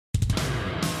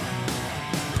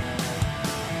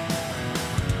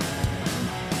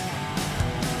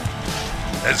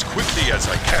as quickly as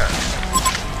I can.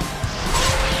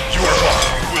 Your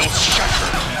mark will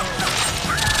shatter.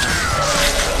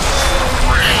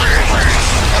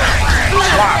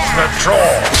 What the draw?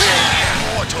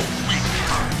 What a weak,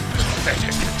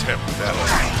 pathetic attempt that is.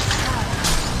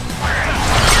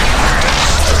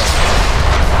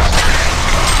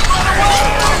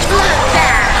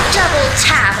 Bloodbath, double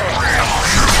tap.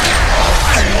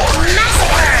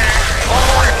 Massacre. All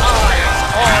eyes on the call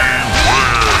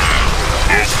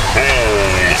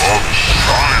of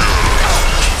Shire.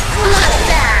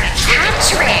 Bloodbath, hat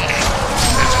trick.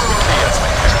 As quickly as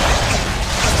I can.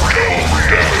 No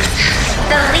damage.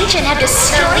 The Legion have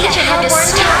destroyed a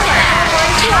Hellborn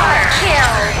tower.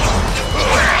 Kill.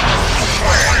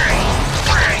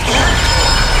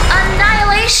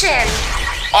 Annihilation.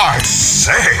 I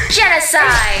say!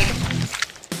 Genocide.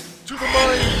 To the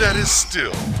mind that is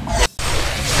still.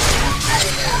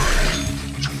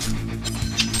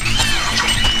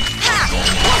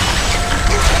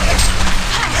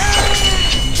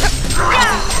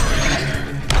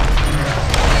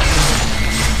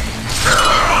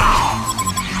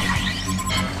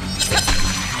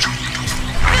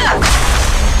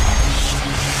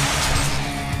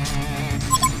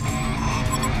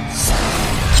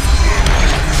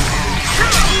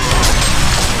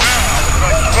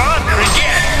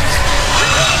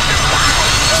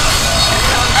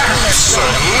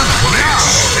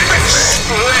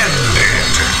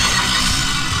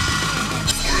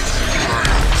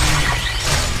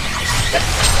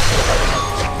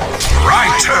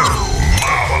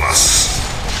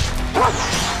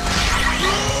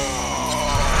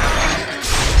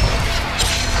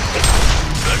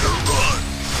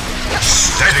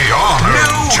 Steady on,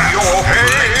 your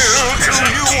hail to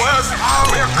you as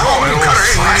we're conquering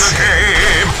the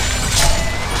game.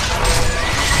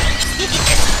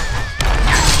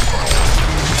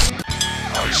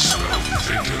 I smell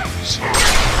victims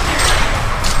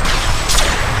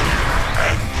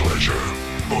and pleasure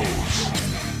both.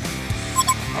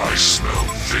 I smell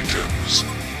victims.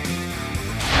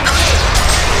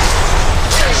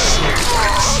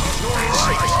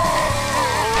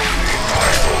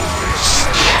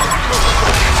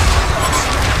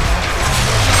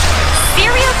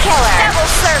 Serial killer. Double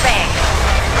serving.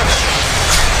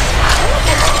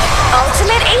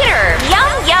 Ultimate eater.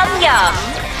 Yum, yum, yum.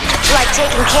 Like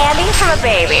taking candy from a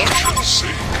baby.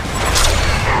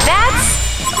 That's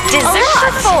dessert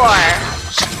for 4.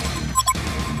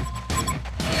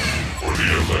 For the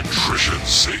electrician's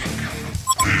sake,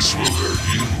 this will hurt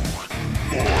you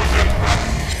more than me.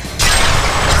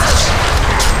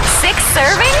 6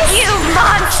 servings? You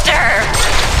monster!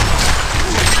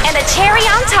 And a cherry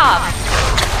on top.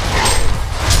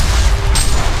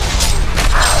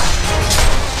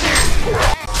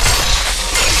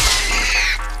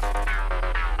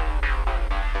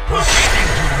 Proceeding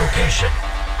to location.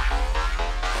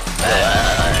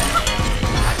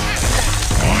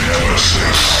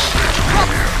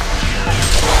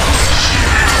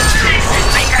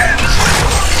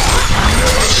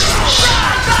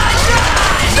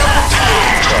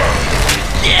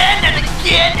 Again and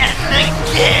again and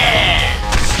again!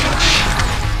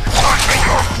 What are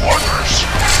your orders?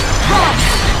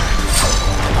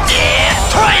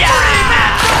 Destroy I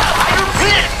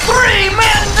repeat, 3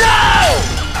 men down!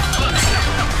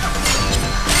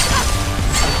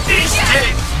 This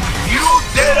is you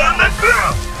dead on the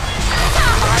ground!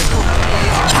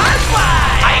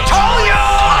 I told you!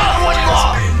 One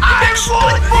more! I'm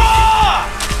one more!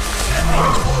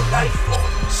 Multiple life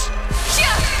forms.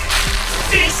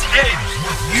 This ends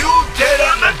with you dead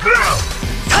on the ground!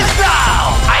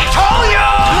 Touchdown! I told you!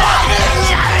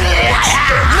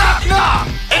 Knock, knock!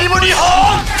 Anybody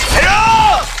home?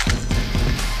 Hello?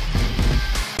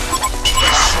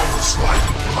 Souls like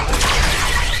blood.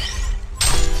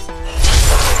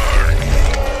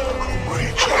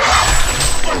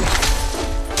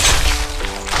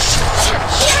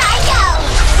 Here I go!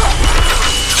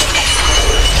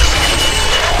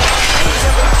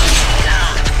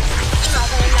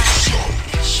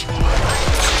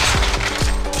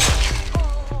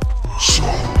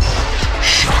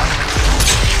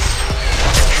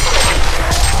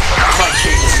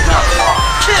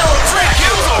 Kill 3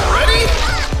 kills already?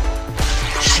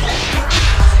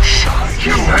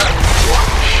 You have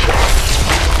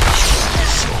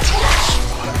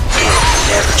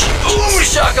Ooh,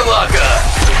 shakalaka!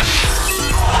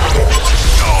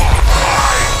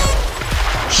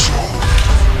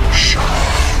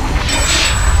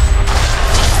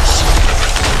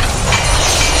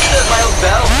 My own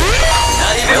battle.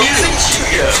 Not even using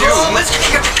Chugo.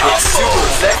 It's super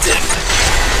effective.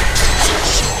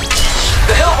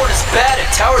 The Hellborn is bad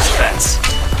at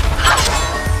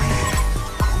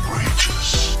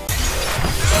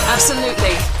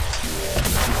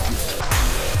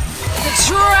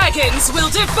dragons will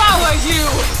devour you!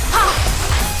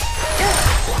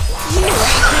 You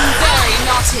have been very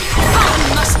naughty.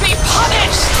 You must be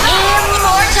punished!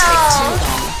 Immortal!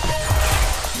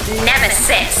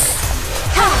 Nemesis!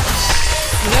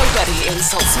 Nobody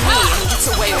insults me and gets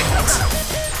away with it.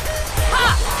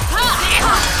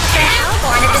 The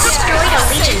Hellborn have destroyed a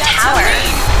Legion tower.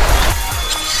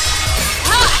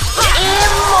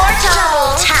 Immortal!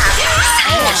 Double tap!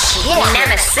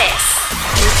 Nemesis!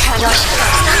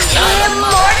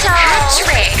 Immortal!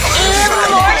 Hat-trick!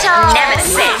 Immortal!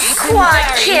 Nemesis! Quad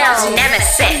kill!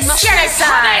 Nemesis!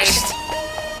 Genocide!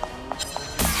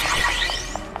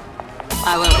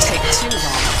 I won't take too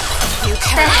long. You The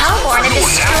can't. Hellborn have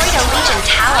destroyed a Legion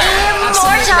tower.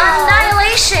 Immortal!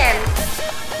 Annihilation!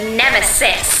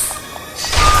 Nemesis!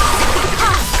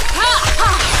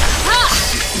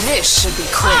 This should be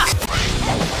quick.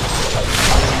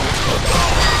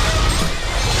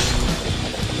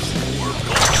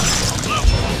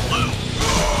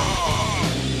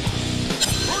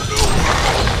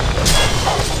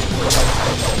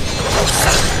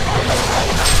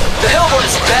 The Hellborn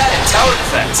is bad at tower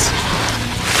defense.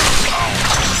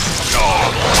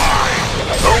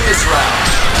 Bonus round.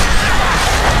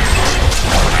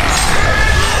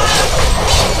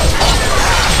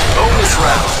 Bonus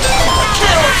round.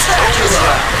 Bonus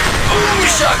round. Boom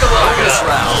shakalaka. Bonus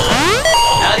round.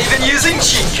 Not even using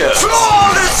cheat codes.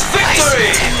 Flawless victory!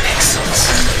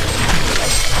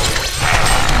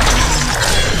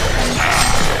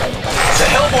 The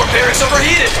Hellborn barracks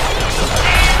overheated.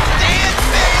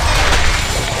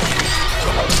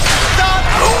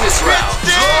 Bonus round.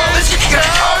 Flawless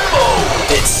combo.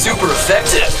 It's super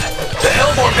effective. The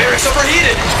Hellborn barracks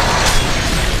overheated.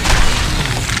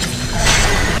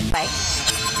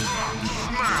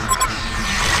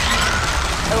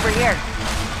 Over here.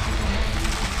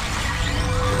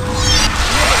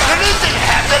 Anything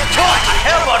happen? Talk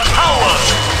Hellborn power.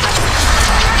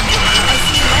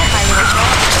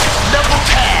 Double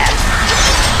tap.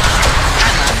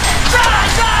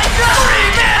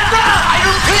 Three-man down! I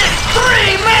repeat,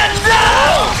 three-man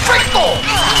down! Triple!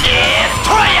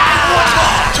 Destroyer!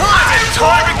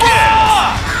 Time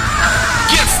again!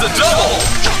 Gets the double!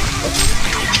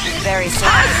 Very soon.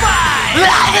 High five!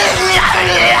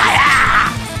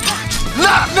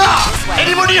 Knock, knock!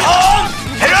 Anybody home?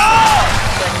 Hello?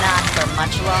 But not for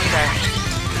much longer.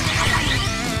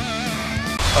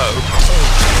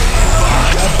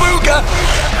 Booga!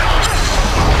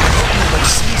 Nobody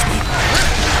sees me.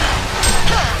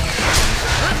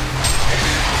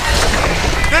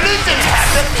 Anything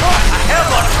happen? Talk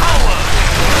Hellborn power!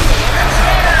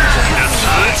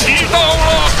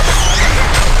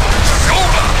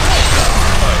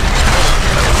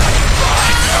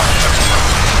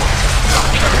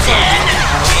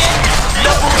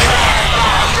 Double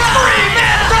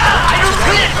three-man down! I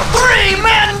repeat,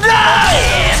 three-man down!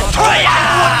 Destroyer!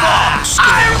 I want more!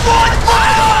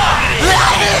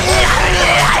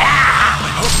 I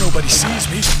hope nobody sees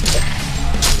me.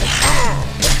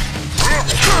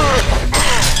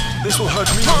 This will hurt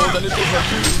me more than it will hurt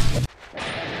you.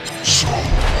 So,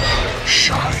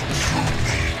 shine through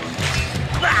me.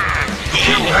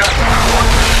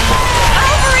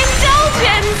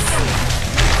 Overindulgence!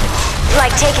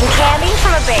 Like taking candy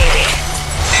from a baby.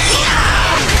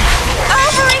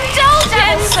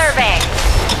 Overindulgence! Serving.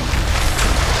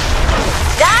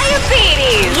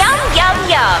 Diabetes! Yum, yum,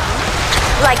 yum.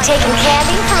 Like taking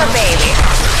candy from a baby.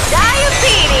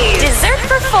 Diabetes! Dessert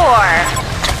for 4.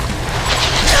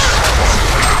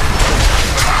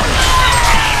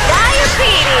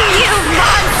 Diabetes! You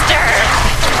monster!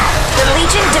 The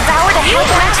Legion devoured a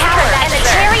Hellborn